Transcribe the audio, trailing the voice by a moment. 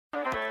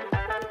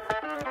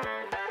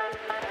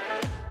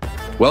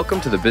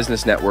Welcome to the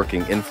Business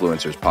Networking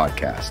Influencers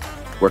Podcast,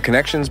 where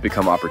connections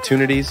become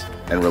opportunities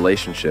and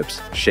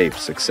relationships shape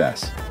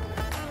success.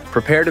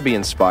 Prepare to be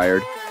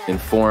inspired,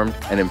 informed,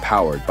 and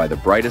empowered by the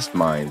brightest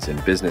minds in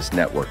business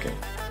networking.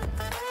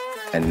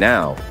 And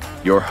now,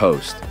 your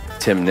host,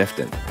 Tim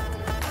Knifton.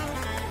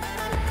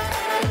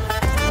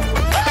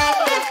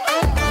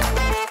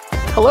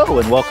 Hello,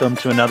 and welcome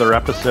to another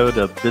episode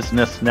of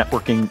Business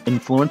Networking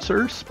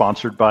Influencers,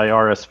 sponsored by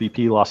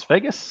RSVP Las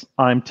Vegas.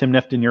 I'm Tim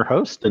Knifton, your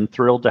host, and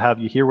thrilled to have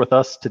you here with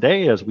us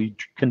today as we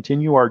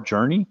continue our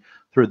journey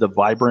through the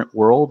vibrant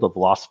world of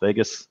Las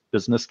Vegas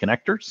business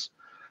connectors.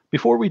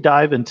 Before we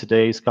dive into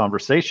today's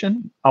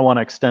conversation, I want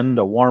to extend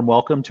a warm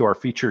welcome to our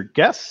featured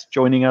guest.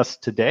 Joining us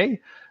today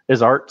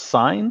is Art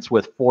Saenz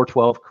with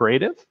 412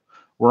 Creative.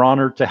 We're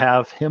honored to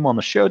have him on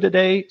the show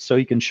today so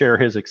he can share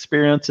his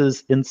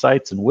experiences,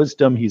 insights, and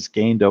wisdom he's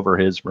gained over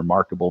his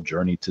remarkable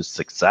journey to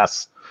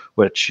success,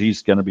 which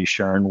he's going to be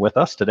sharing with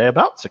us today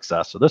about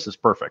success. So this is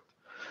perfect.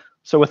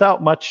 So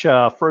without much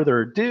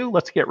further ado,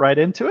 let's get right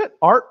into it.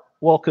 Art,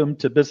 welcome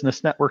to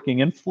Business Networking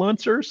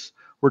Influencers.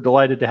 We're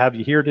delighted to have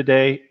you here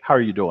today. How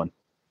are you doing?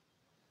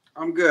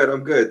 I'm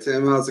good.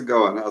 Tim, how's it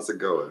going?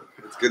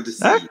 It's good to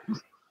see you.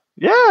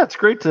 Yeah, it's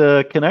great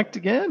to connect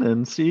again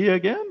and see you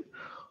again.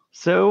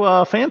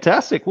 So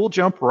fantastic. We'll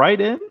jump right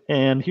in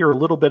and hear a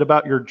little bit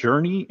about your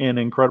journey and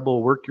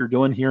incredible work you're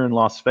doing here in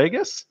Las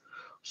Vegas.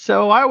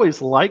 So I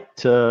always like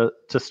to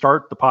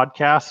start the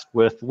podcast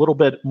with a little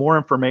bit more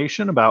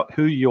information about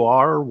who you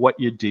are, what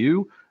you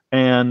do,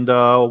 and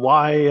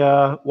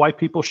why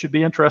people should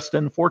be interested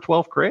in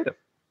 412 Creative.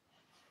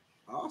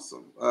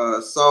 Awesome.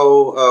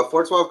 So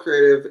 412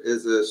 Creative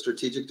is a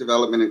strategic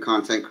development and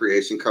content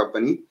creation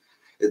company.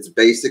 It's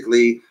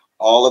basically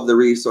all of the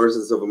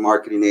resources of a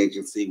marketing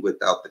agency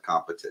without the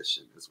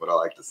competition, is what I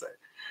like to say.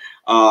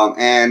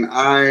 And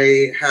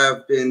I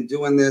have been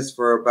doing this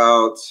for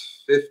about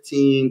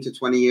 15 to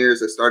 20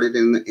 years. I started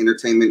in the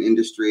entertainment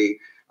industry.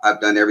 I've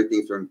done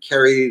everything from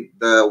carry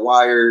the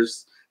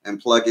wires and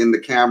plug in the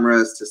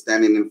cameras to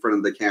standing in front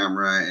of the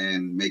camera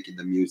and making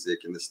the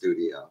music in the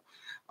studio.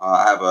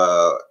 I have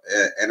an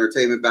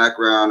entertainment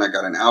background. I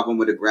got an album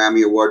with a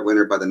Grammy Award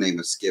winner by the name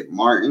of Skip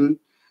Martin.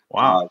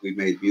 Wow. We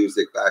made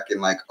music back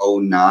in like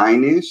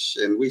 09-ish,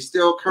 and we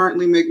still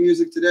currently make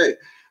music today.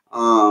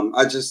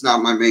 I just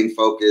not my main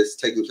focus,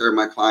 taking care of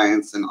my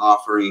clients and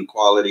offering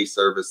quality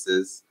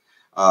services,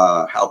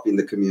 helping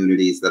the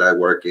communities that I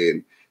work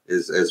in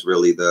is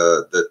really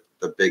the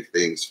big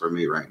things for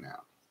me right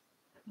now.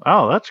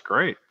 Oh, that's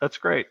great. That's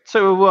great.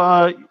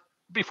 So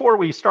before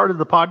we started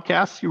the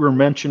podcast, you were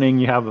mentioning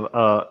you have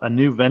a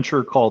new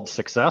venture called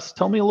Success.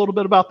 Tell me a little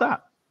bit about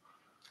that.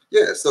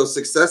 Yeah, so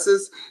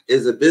Successes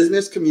is a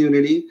business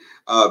community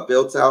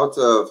built out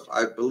of,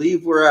 I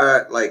believe we're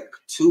at like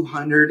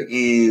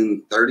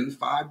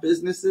 235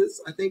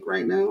 businesses, I think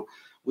right now.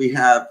 We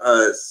have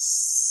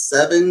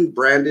 7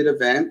 branded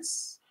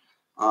events.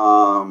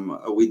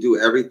 We do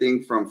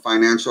everything from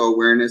financial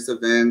awareness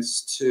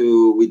events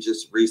to, we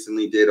just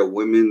recently did a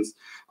Women's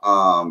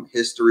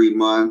History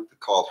Month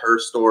called Her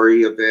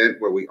Story event,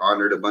 where we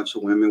honored a bunch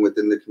of women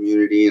within the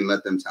community and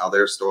let them tell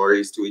their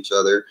stories to each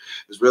other. It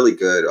was really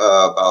good.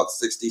 About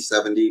 60,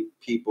 70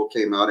 people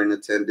came out in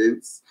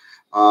attendance.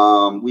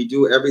 We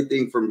do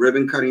everything from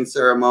ribbon cutting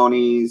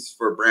ceremonies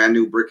for brand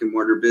new brick and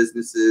mortar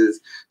businesses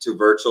to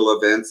virtual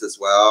events as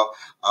well.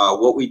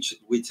 What we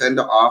tend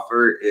to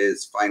offer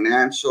is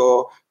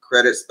financial,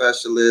 credit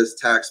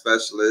specialists, tax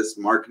specialists,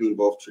 marketing,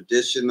 both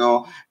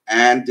traditional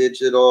and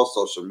digital,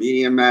 social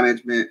media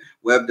management,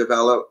 web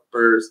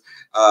developers,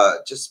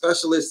 just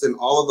specialists in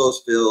all of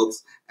those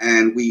fields.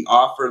 And we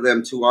offer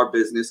them to our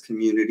business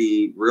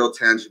community, real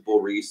tangible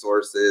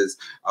resources.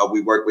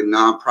 We work with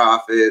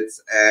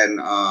nonprofits, and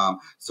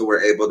so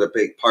we're able to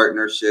make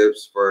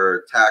partnerships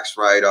for tax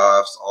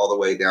write-offs all the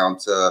way down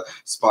to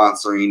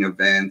sponsoring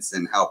events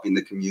and helping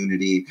the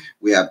community.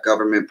 We have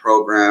government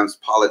programs,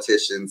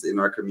 politicians in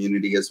our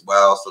community as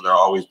well, so they're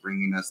always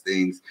bringing us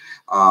things.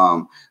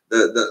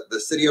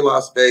 The city of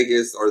Las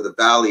Vegas, or the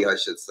Valley, I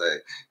should say,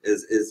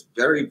 is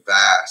very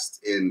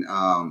vast in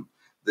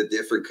the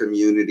different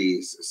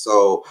communities.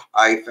 So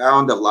I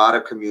found a lot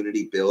of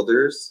community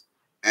builders,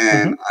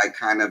 and I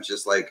kind of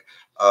just like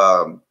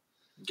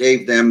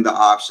gave them the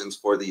options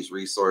for these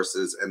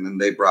resources, and then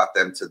they brought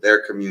them to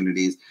their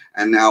communities.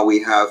 And now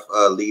we have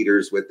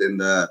leaders within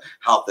the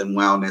health and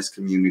wellness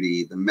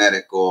community, the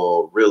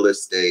medical, real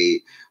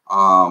estate.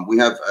 We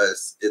have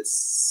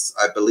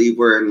I believe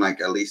we're in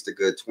like at least a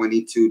good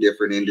 22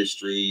 different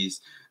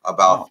industries,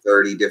 about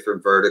 30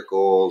 different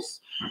verticals.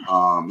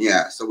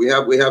 So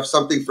we have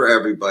something for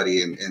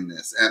everybody in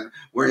this, and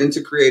we're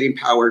into creating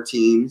power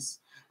teams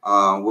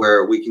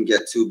where we can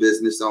get 2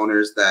 business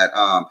owners that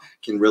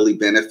can really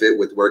benefit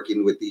with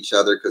working with each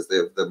other because they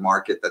have the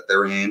market that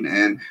they're in,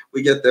 and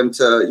we get them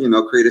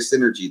to create a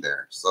synergy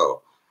there.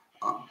 So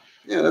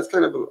that's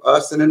kind of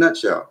us in a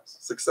nutshell.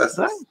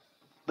 Successes.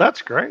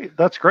 That's great.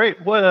 That's great.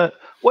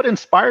 What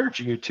inspired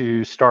you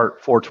to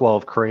start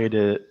 412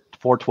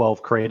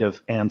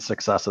 Creative and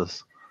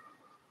Successes?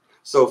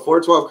 So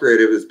 412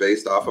 Creative is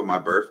based off of my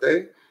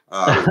birthday.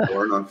 I was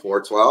born on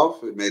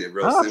 412. We made it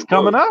real Oh, simple. it's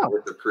coming up.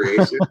 With the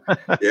creation.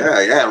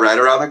 Yeah, right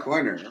around the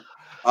corner.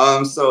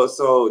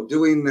 So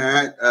doing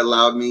that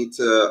allowed me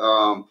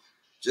to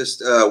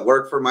just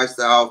work for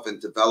myself and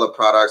develop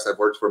products. I've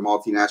worked for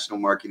multinational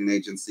marketing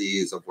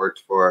agencies. I've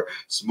worked for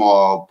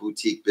small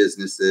boutique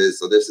businesses.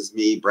 So this is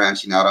me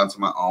branching out onto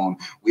my own.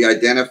 We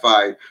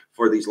identified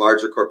for these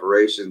larger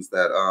corporations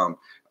that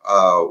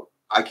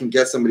I can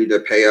get somebody to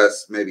pay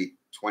us maybe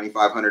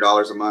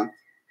 $2,500 a month,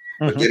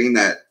 but getting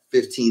that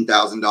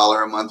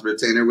 $15,000 a month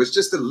retainer was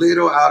just a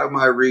little out of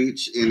my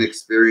reach in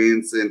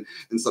experience and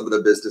some of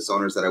the business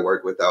owners that I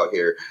work with out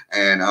here.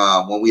 And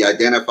when we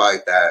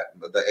identified that,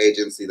 the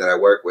agency that I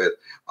work with,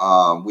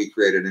 we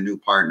created a new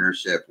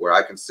partnership where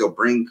I can still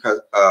bring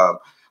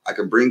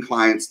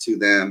clients to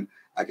them.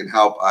 I can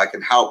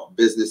help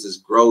businesses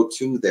grow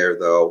to there,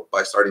 though,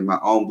 by starting my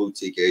own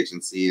boutique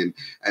agency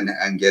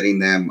and getting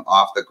them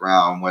off the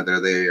ground,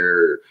 whether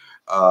they're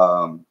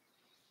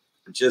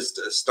just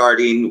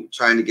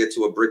trying to get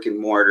to a brick and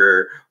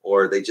mortar,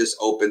 or they just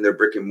open their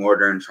brick and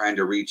mortar and trying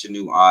to reach a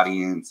new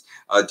audience.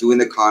 Doing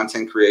the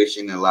content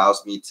creation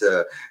allows me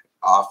to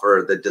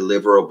offer the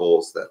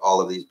deliverables that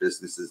all of these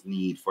businesses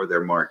need for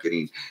their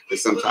marketing,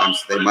 because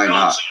sometimes they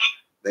might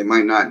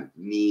not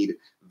need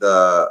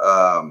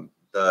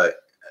the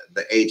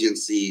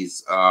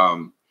agency's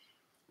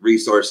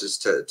resources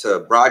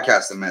to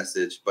broadcast the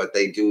message, but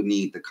they do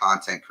need the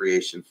content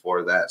creation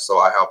for that. So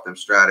I help them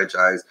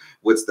strategize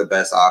what's the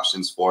best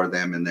options for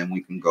them, and then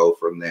we can go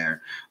from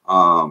there.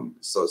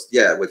 So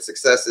yeah, with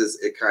successes,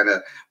 it kind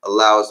of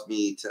allows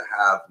me to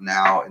have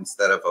now,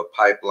 instead of a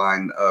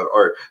pipeline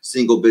or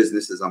single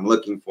businesses I'm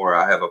looking for,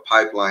 I have a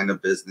pipeline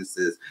of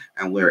businesses,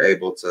 and we're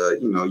able to,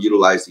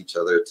 utilize each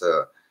other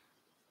to,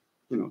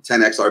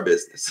 10x our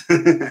business.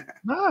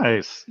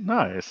 Nice.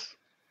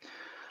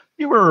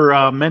 You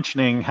were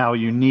mentioning how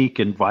unique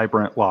and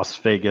vibrant Las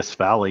Vegas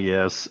Valley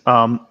is.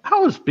 How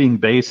has being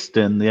based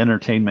in the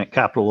entertainment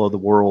capital of the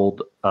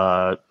world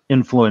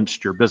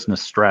influenced your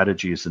business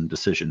strategies and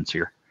decisions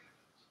here?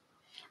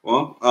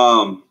 Well,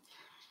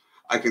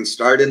 I can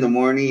start in the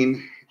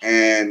morning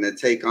and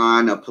take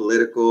on a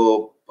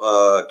political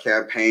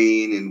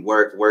campaign and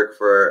work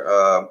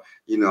for,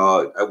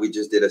 we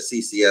just did a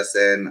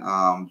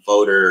CCSN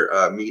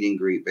voter meet and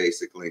greet,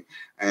 basically.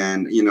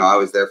 And, I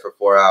was there for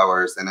 4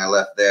 hours, and I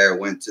left there,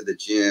 went to the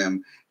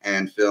gym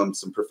and filmed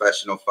some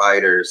professional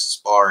fighters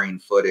sparring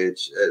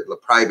footage,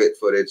 private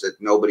footage that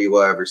nobody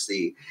will ever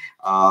see.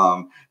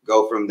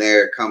 Go from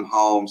there, come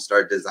home,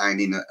 start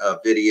designing a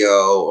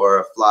video or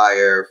a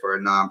flyer for a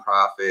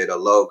nonprofit, a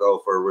logo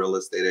for a real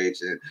estate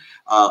agent.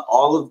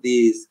 All of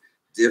these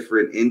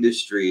different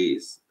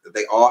industries,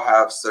 they all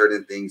have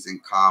certain things in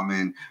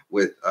common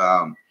with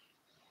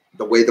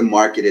the way the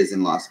market is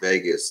in Las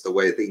Vegas, the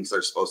way things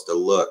are supposed to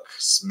look,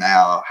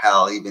 smell,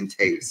 hell, even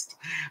taste.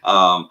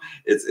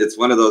 It's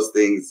one of those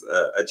things,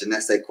 a je ne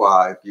sais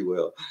quoi, if you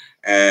will.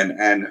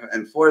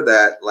 And for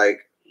that,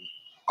 like,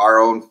 our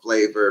own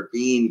flavor,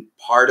 being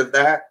part of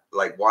that,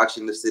 like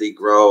watching the city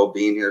grow,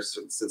 being here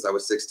since I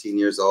was 16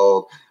 years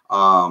old,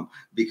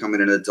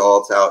 becoming an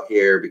adult out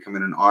here,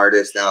 becoming an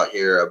artist out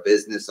here, a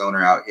business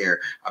owner out here.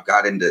 I've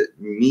gotten to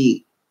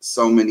meet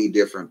so many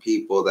different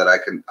people that I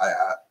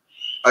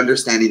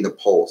understanding the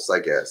pulse, I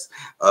guess,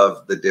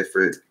 of the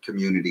different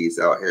communities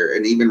out here,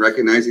 and even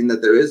recognizing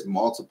that there is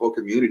multiple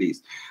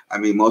communities. I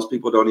mean, most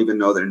people don't even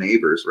know their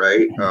neighbors,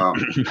 right? How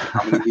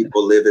many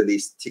people live in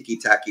these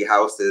ticky-tacky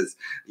houses,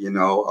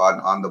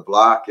 on the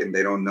block, and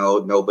they don't know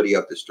nobody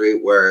up the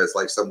street, whereas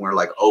like somewhere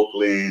like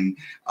Oakland,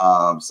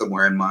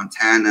 somewhere in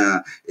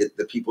Montana,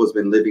 the people has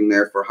been living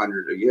there for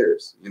hundreds of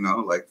years,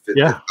 like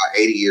 50,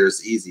 80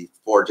 years easy,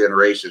 4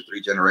 generations,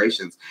 3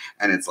 generations.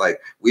 And it's like,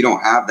 we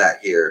don't have that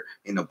here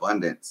in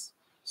abundance.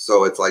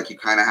 So it's like, you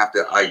kind of have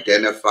to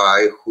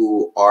identify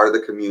who are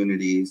the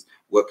communities,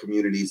 what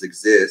communities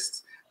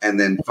exist, and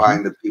then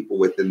find the people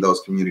within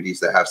those communities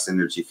that have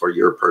synergy for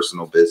your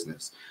personal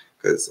business.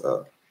 Because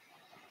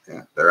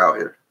they're out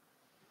here.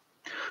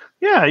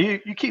 Yeah,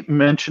 you keep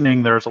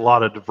mentioning there's a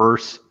lot of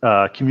diverse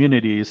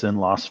communities in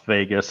Las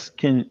Vegas.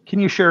 Can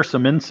you share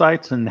some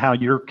insights on how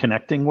you're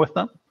connecting with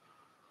them?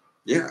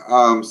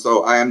 Yeah,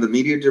 so I am the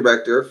media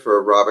director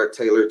for Robert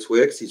Taylor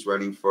Twix. He's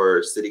running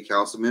for city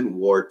councilman,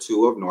 Ward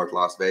 2 of North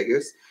Las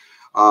Vegas.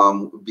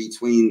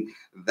 Between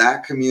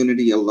that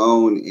community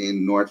alone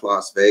in North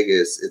Las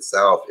Vegas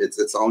itself, it's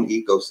its own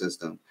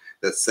ecosystem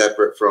that's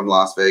separate from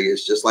Las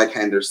Vegas, just like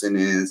Henderson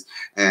is,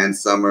 and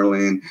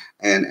Summerlin.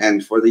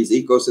 And for these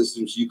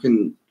ecosystems, you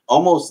can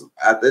almost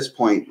at this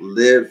point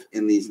live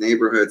in these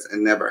neighborhoods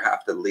and never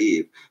have to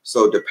leave.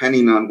 So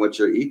depending on what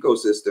your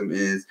ecosystem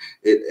is,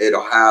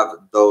 it'll have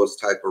those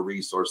type of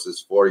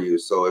resources for you.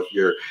 So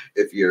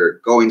if you're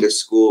going to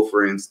school,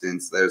 for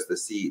instance, there's the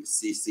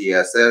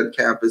CCSN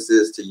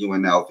campuses to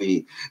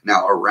UNLV.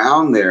 Now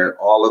around there,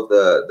 all of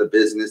the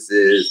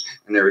businesses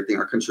and everything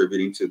are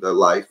contributing to the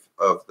life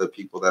of the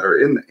people that are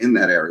in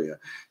that area.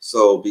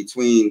 So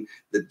between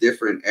the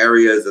different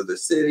areas of the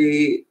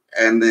city,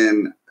 and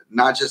then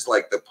not just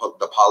like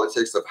the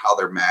politics of how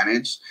they're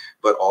managed,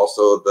 but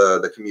also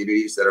the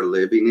communities that are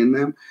living in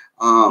them.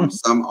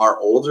 Some are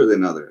older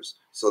than others,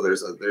 so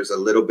there's a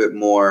little bit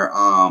more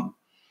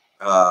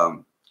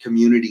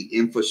community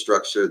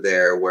infrastructure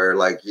there, where,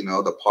 like, you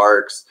know, the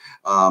parks,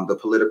 the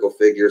political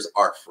figures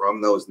are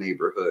from those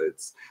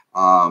neighborhoods.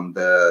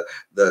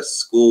 The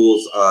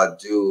schools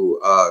do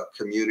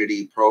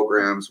community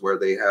programs where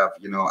they have,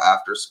 you know,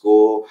 after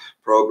school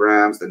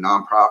programs. The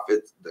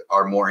nonprofits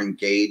are more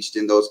engaged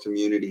in those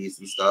communities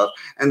and stuff.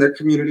 And there are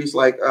communities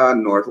like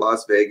North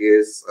Las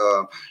Vegas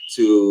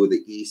to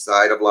the east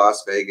side of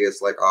Las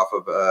Vegas, like off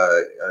of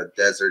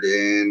Desert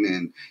Inn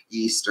and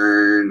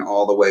Eastern,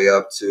 all the way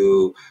up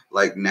to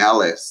like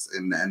Nellis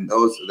and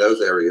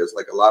those areas.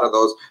 Like, a lot of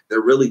those, they're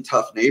really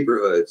tough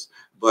neighborhoods,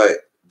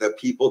 but the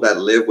people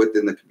that live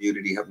within the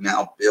community have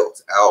now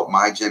built out.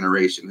 My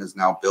generation has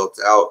now built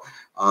out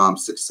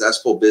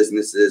successful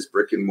businesses,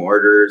 brick and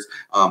mortars,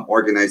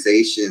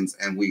 organizations,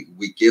 and we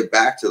give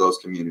back to those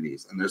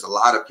communities. And there's a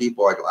lot of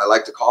people, I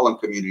like to call them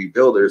community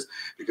builders,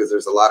 because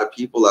there's a lot of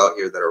people out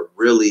here that are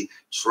really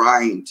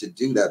trying to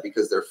do that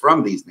because they're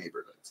from these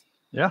neighborhoods.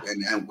 Yeah.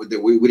 And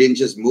we didn't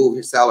just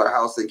sell our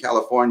house in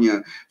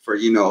California for,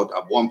 you know,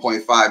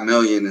 $1.5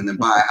 million and then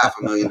buy a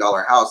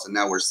 $500,000 house, and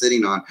now we're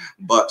sitting on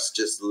bucks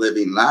just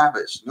living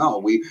lavish. No,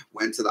 we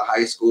went to the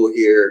high school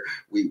here.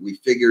 We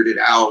figured it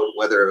out,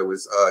 whether it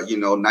was you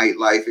know,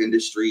 nightlife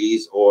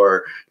industries,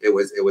 or it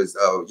was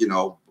you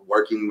know,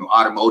 working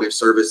automotive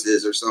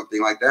services or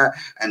something like that.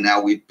 And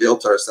now we've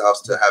built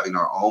ourselves to having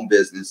our own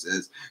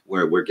businesses,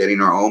 where we're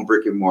getting our own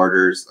brick and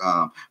mortars.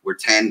 We're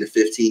 10 to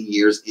 15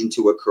 years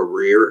into a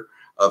career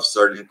of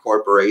certain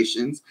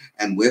corporations.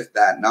 And with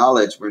that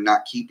knowledge, we're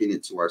not keeping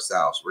it to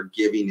ourselves. We're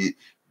giving it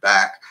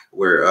back.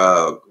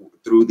 We're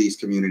through these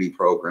community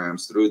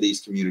programs, through these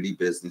community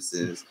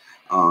businesses.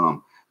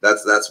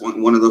 That's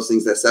one of those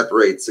things that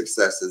separates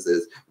successes,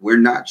 is we're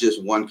not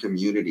just one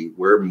community,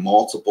 we're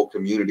multiple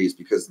communities,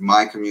 because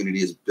my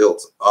community is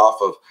built off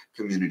of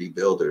community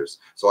builders.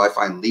 So I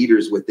find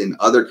leaders within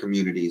other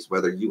communities,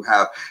 whether you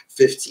have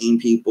 15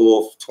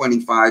 people,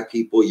 25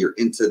 people, you're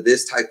into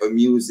this type of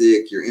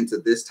music, you're into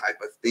this type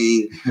of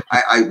thing.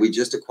 We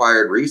just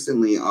acquired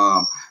recently,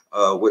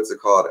 what's it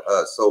called?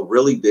 So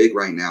really big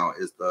right now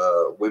is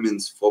the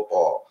women's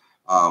football,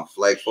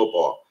 flag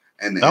football.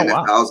 And the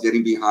NFL is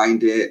getting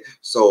behind it.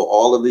 So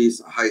all of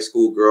these high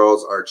school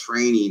girls are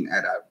training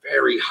at a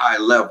very high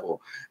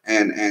level.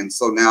 And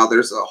so now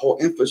there's a whole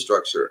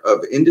infrastructure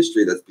of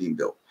industry that's being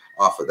built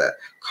off of that.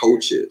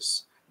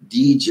 Coaches,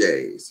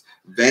 DJs,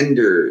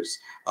 vendors,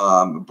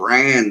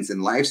 brands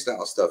and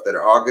lifestyle stuff that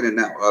are all going to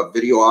now,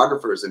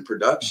 videographers and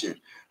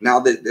production. Now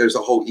that there's a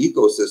whole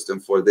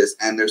ecosystem for this,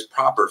 and there's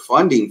proper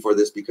funding for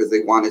this, because they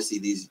want to see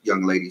these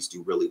young ladies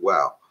do really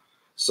well.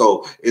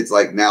 So it's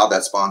like, now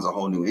that spawns a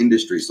whole new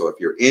industry. So if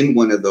you're in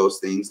one of those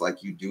things,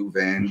 like you do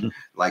vend,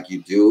 like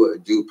you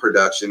do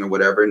production or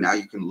whatever, now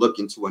you can look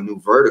into a new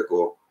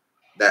vertical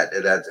that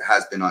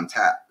has been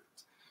untapped.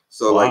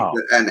 So like,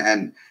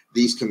 and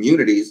these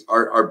communities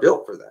are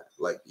built for that.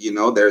 Like, you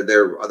know,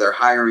 they're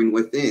hiring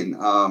within.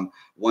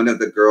 One of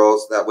the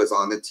girls that was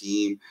on the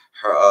team,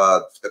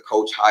 the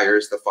coach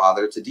hires the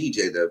father to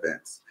DJ the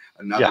events.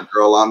 Another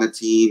girl on the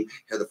team,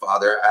 the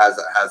father has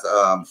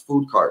a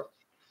food cart.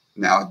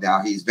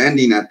 Now he's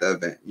vending at the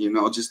event, you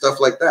know, just stuff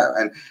like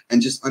that.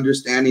 And just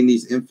understanding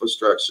these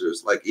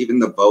infrastructures, like even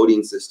the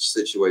voting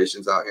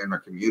situations out here in our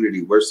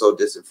community. We're so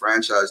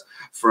disenfranchised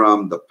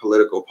from the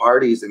political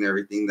parties and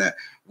everything that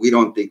we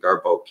don't think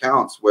our vote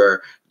counts,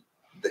 where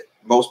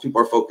most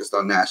people are focused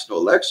on national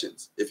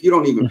elections. If you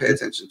don't even pay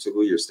attention to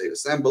who your state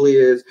assembly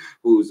is,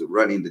 who's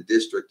running the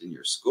district in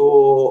your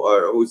school,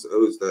 or who's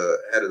the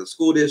head of the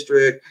school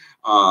district,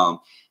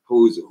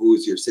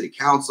 who's your city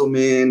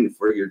councilman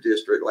for your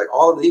district, like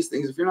all of these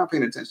things, if you're not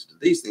paying attention to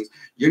these things,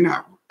 you're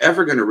not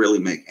ever going to really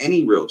make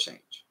any real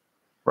change.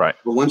 Right.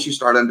 But once you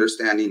start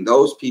understanding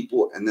those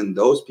people, and then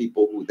those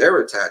people who they're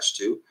attached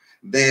to,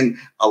 then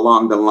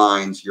along the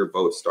lines, your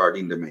vote's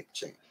starting to make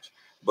change.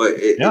 But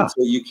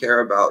until you care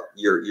about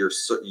your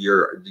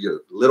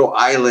little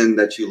island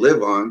that you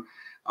live on,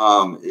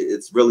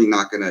 it's really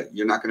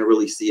you're not gonna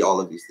really see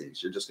all of these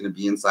things. You're just gonna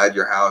be inside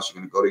your house.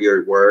 You're gonna go to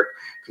your work,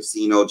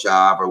 casino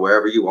job, or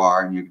wherever you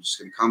are, and you're just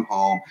gonna come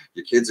home.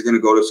 Your kids are gonna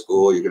go to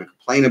school. You're gonna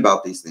complain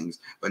about these things,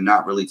 but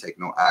not really take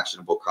no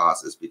actionable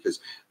causes,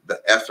 because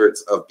the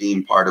efforts of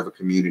being part of a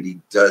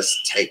community does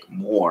take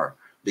more,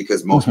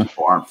 because most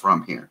people aren't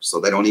from here, so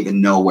they don't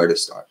even know where to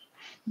start.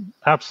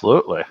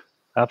 Absolutely.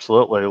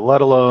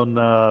 Let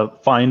alone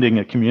finding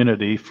a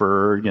community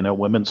for, you know,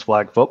 women's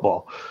flag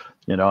football.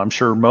 You know, I'm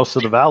sure most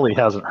of the Valley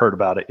hasn't heard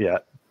about it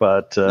yet,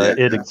 but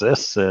it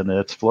exists and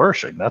it's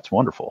flourishing. That's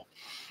wonderful.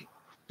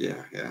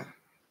 Yeah.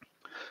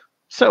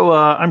 So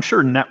I'm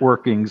sure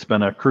networking's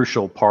been a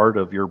crucial part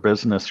of your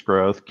business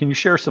growth. Can you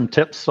share some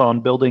tips on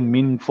building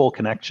meaningful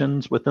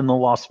connections within the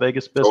Las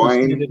Vegas business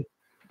community?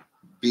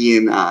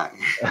 BNI.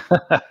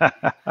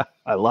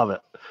 I love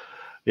it.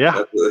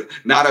 Yeah.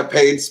 Not a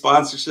paid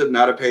sponsorship,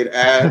 not a paid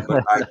ad,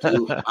 but I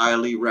do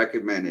highly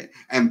recommend it.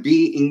 And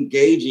be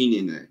engaging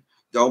in it.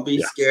 Don't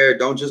be scared.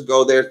 Don't just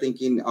go there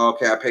thinking,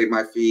 okay, I paid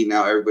my fee.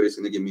 Now everybody's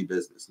going to give me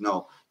business.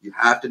 No, you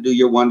have to do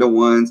your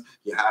one-to-ones.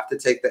 You have to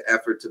take the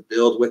effort to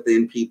build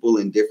within people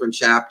in different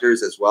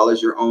chapters as well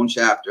as your own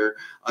chapter.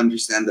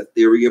 Understand the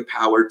theory of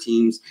power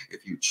teams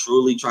if you're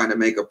truly trying to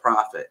make a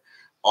profit.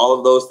 All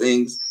of those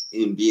things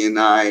in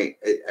BNI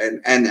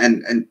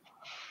and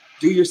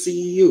do your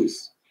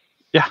CEUs.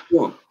 Yeah.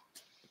 Cool.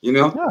 You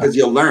know, because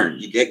you'll learn,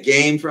 you get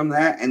game from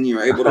that, and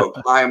you're able to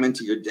apply them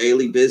into your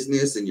daily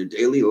business and your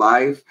daily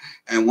life.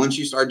 And once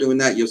you start doing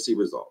that, you'll see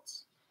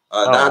results.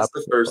 That's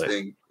absolutely. the first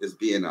thing is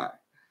BNI.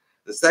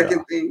 The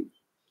second thing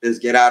is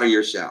get out of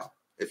your shell.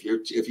 If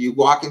you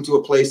walk into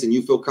a place and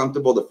you feel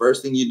comfortable, the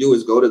first thing you do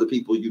is go to the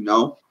people you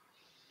know.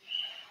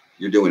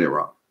 You're doing it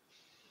wrong.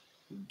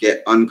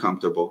 Get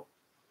uncomfortable.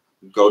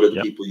 Go to the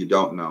people you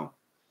don't know.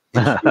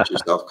 Introduce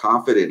yourself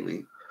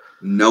confidently,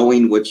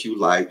 knowing what you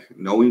like,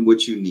 knowing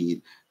what you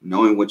need,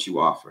 knowing what you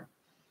offer.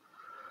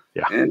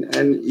 Yeah.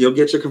 And you'll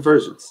get your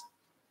conversions.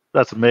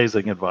 That's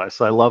amazing advice.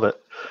 I love it.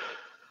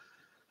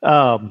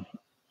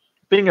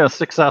 Being a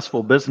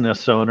successful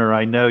business owner,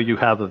 I know you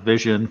have a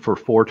vision for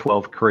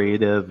 412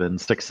 Creative and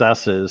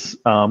successes.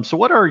 So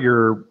what are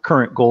your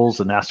current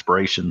goals and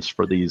aspirations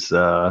for these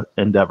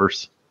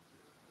endeavors?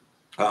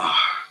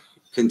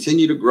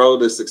 Continue to grow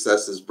the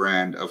Successes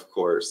brand, of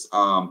course.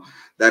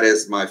 That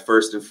is my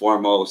first and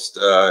foremost,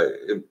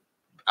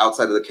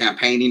 outside of the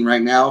campaigning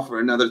right now for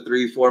another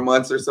 3-4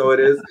 months or so it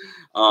is.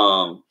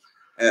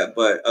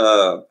 But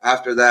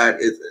after that,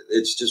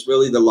 it's just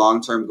really the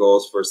long-term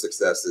goals for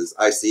Successes.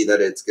 I see that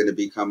it's going to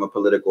become a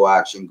political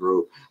action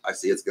group. I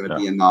see it's going to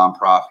be a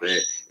nonprofit.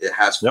 It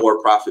has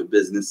for-profit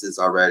businesses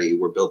already.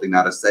 We're building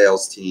out a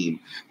sales team.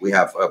 We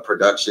have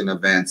production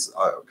events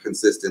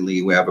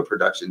consistently. We have a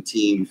production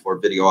team for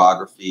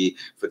videography,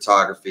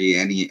 photography,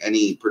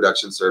 any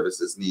production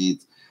services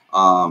needs.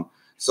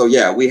 So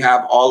yeah, we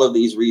have all of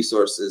these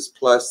resources,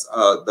 plus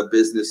the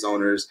business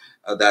owners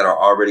that are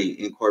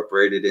already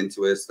incorporated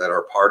into us, that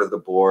are part of the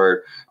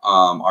board,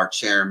 our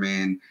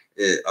chairman,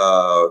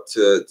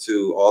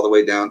 to all the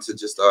way down to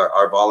just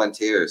our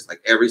volunteers. Like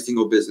every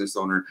single business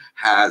owner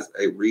has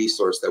a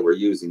resource that we're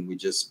using. We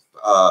just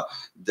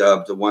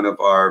dubbed one of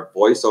our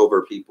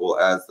voiceover people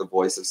as the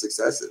voice of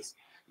Successes.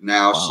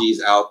 Now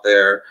she's out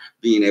there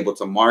being able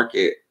to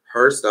market.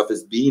 Her stuff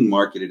is being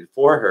marketed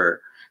for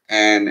her.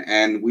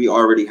 And we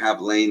already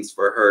have lanes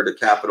for her to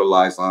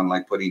capitalize on,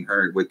 like putting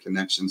her with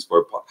connections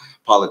for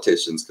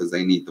politicians because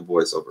they need the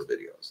voiceover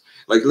videos,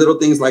 like little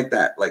things like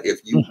that. Like if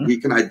we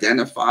can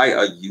identify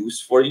a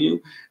use for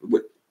you,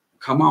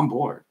 come on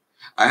board.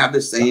 I have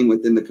the same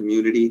within the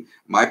community.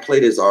 My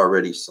plate is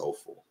already so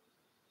full.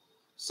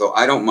 So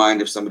I don't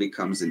mind if somebody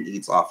comes and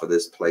eats off of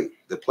this plate.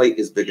 The plate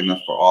is big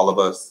enough for all of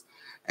us.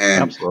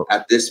 And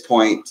at this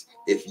point,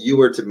 if you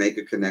were to make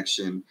a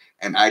connection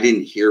and I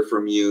didn't hear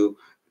from you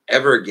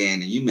ever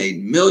again, and you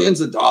made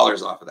millions of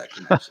dollars off of that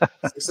connection,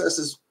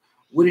 Successes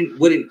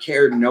wouldn't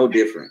care no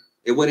different.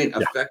 It wouldn't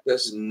affect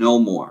us no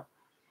more.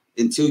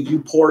 Until you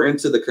pour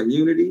into the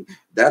community,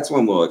 that's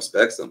when we'll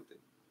expect something.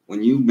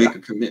 When you make a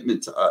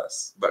commitment to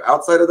us. But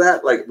outside of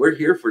that, like, we're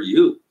here for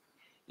you.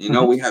 You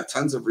know, we have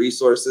tons of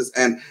resources,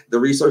 and the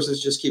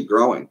resources just keep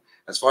growing.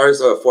 As far as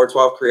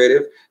 412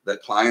 Creative, the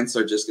clients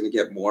are just going to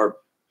get more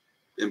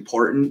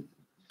important,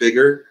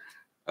 bigger.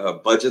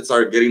 Budgets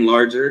are getting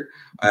larger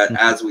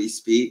as we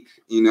speak.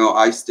 You know,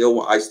 I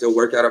still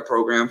work at a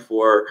program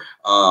for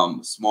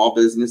small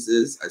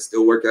businesses. I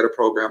still work at a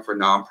program for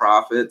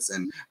nonprofits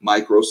and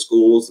micro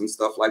schools and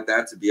stuff like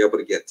that to be able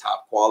to get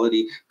top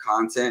quality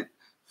content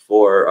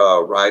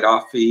for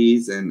write-off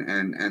fees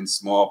and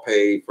small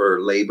pay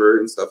for labor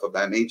and stuff of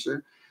that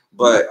nature.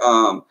 But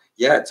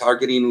yeah,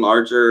 targeting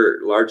larger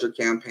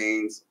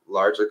campaigns,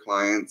 larger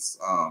clients,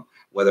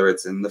 whether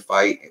it's in the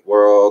fight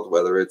world,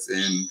 whether it's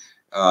in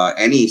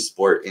any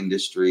sport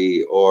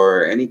industry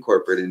or any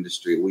corporate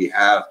industry, we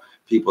have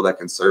people that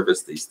can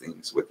service these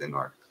things within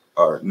our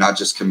not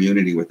just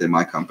community, within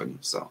my company.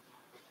 So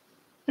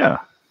yeah.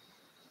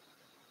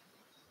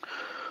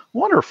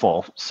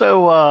 Wonderful.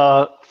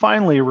 So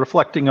finally,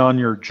 reflecting on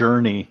your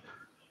journey,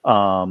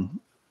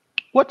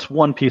 what's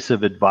one piece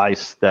of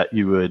advice that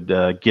you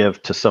would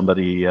give to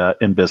somebody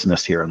in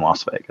business here in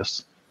Las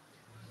Vegas?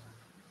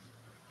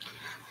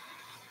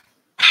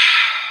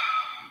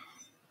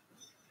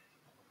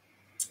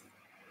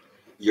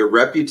 Your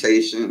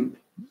reputation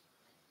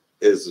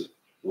is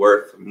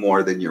worth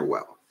more than your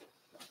wealth.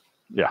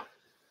 Yeah.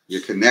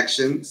 Your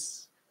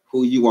connections,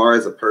 who you are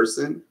as a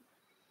person,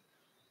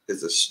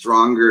 is a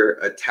stronger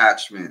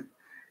attachment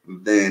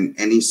than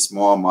any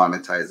small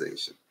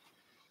monetization.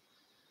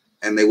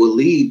 And they will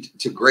lead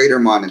to greater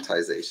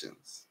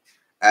monetizations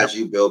as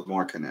you build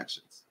more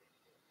connections.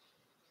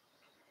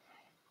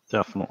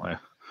 Definitely.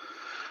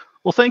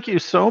 Well, thank you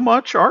so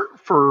much, Art,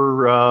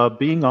 for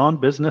being on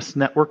Business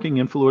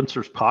Networking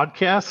Influencers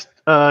podcast.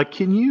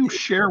 Can you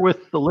share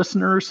with the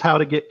listeners how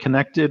to get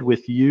connected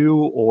with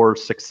you or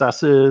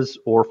Successes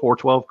or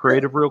 412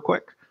 Creative real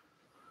quick?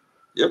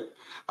 Yep.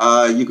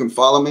 You can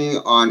follow me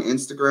on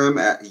Instagram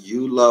at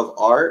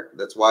youloveart.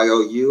 That's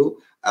YOULOVEART.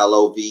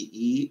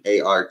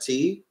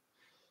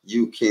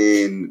 You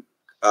can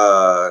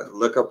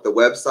look up the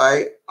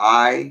website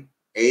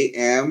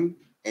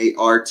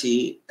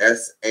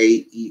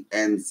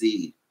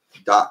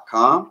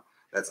IAMARTSAENZ.com.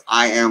 That's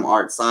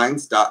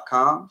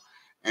IamArtSaenz.com.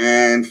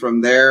 And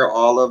from there,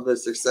 all of the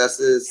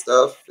successes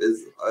stuff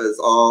is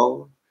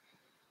all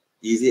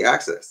easy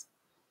access.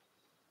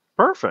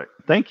 Perfect.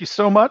 Thank you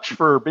so much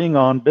for being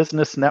on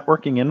Business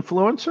Networking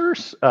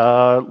Influencers.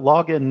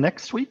 Log in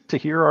next week to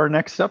hear our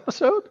next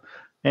episode.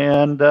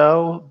 And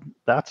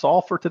that's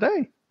all for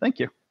today. Thank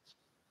you.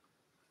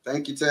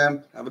 Thank you,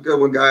 Tim. Have a good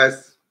one,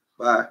 guys.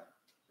 Bye.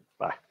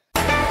 Bye.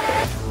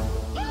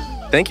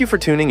 Thank you for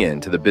tuning in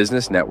to the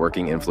Business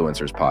Networking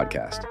Influencers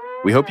podcast.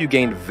 We hope you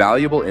gained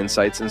valuable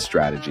insights and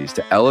strategies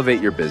to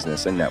elevate your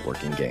business and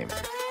networking game.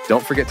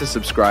 Don't forget to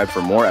subscribe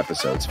for more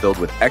episodes filled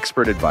with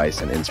expert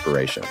advice and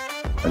inspiration.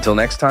 Until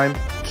next time,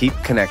 keep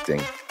connecting,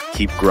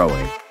 keep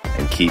growing,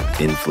 and keep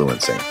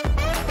influencing.